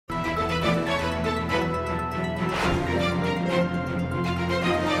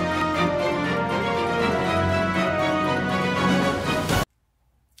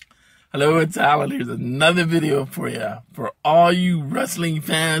Hello, it's Alan. Here's another video for you. For all you wrestling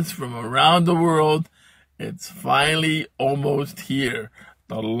fans from around the world, it's finally almost here.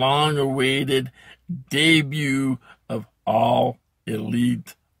 The long-awaited debut of All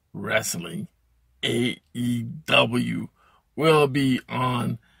Elite Wrestling. AEW will be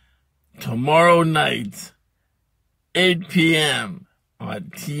on tomorrow night, 8 p.m. on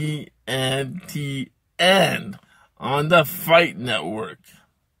TNT and on the Fight Network.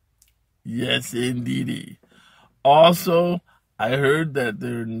 Yes, indeedy. Also, I heard that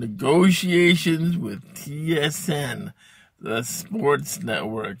there are negotiations with TSN, the sports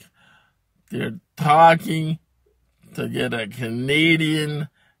network. They're talking to get a Canadian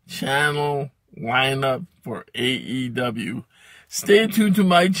channel lineup for AEW. Stay tuned to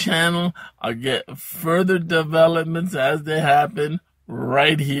my channel. I'll get further developments as they happen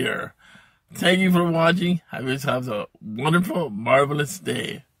right here. Thank you for watching. Have yourselves a wonderful, marvelous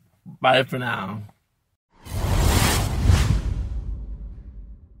day. Bye for now.